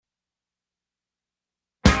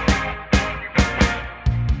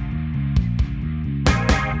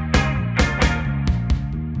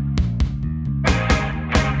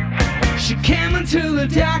into the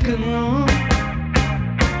darkened room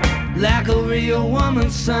like a real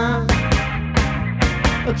woman's son,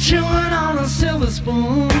 chewing on a silver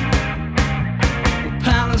spoon,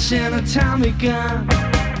 polishing a Tommy gun.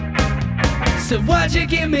 Said, what'd you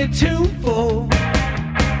give me 2 for?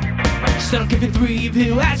 Said, I'll give you 3 if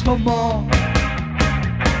you ask for more.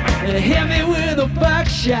 Hit me with a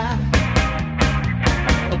buckshot,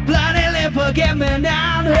 a bloody lip will get me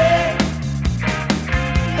down, hey.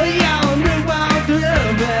 Your newborn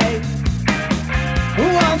thrill, babe,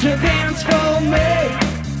 won't you dance for me?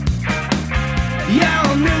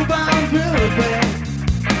 Your newborn thrill, babe.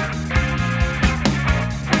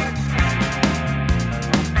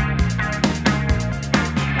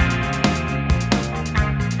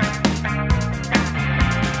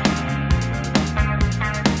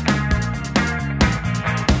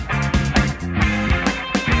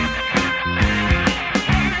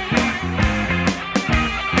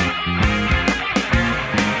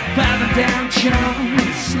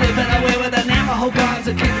 Slipping away with the Navajo guns,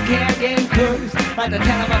 a kick the can getting cursed like the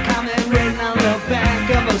tell of a comment written on the back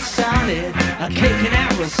of a sonnet, a kick and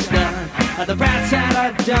arrow stun at the bright side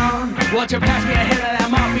of dawn. Watch you pass me ahead of that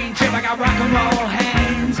morphine trip. I got rock and roll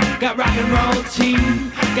hands, got rock and roll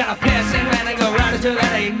teeth, got a piercing when I go right into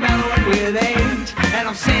that ain't mellowing with age. And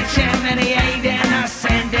I'm cinching many aid and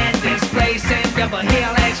ascending, displacing, double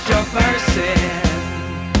heel extroversing.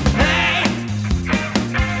 Hey,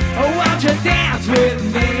 won't you dance with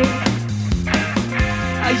me?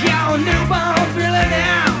 Your newborn thriller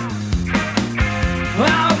now.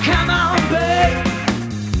 Oh, come on, babe.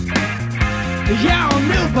 Your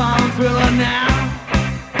newborn thriller now.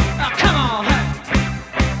 Oh, come on, hey.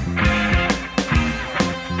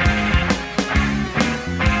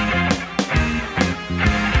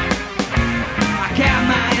 I got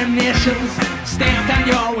my initials stamped on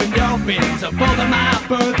your window bins of both of my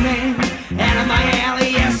birth names and of my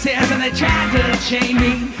aliases, and they tried to chain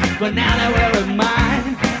me, but now they're wearing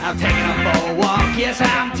mine. I'm taking them for a walk, yes,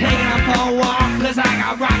 I'm taking them for a walk, cause I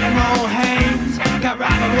got rock and roll hands, got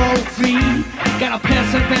rock and roll feet, got a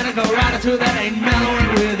piercing vinegar right into that ain't mellowing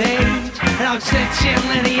with age. And I'm cinching,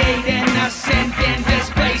 lineating, ascending,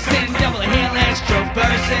 displacing, double heel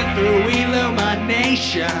extroversing through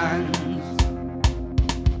illumination.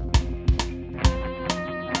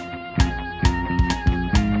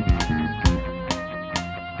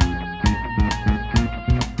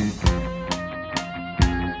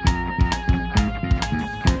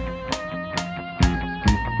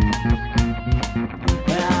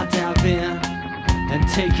 And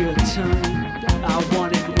take your time. I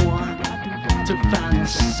wanted 1 to find the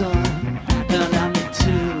sun, and I need 2,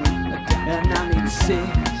 and I need 6. I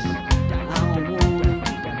don't wanna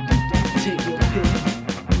take your pick.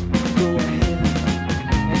 Go ahead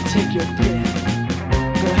and take your pick. Go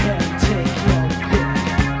ahead and take your pick.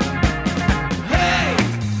 Hey,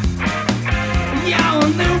 you're a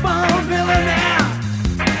newborn villain now.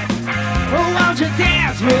 Won't you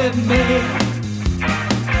dance with me?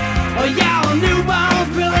 Oh, y'all newborn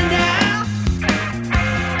thriller now.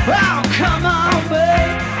 Oh, come on,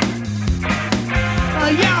 babe. Oh,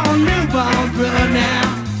 y'all newborn thriller now.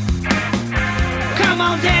 Come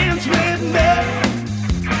on, dance with me.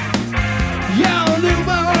 Y'all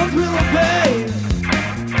newborn thriller, babe.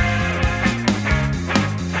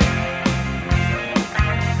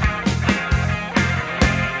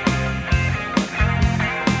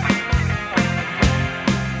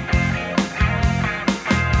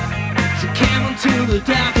 To the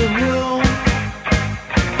darkened room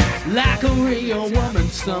like a real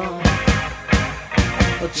woman's son,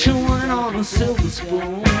 chewing on a silver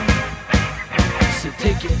spoon. So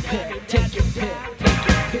take your pick, take your pick.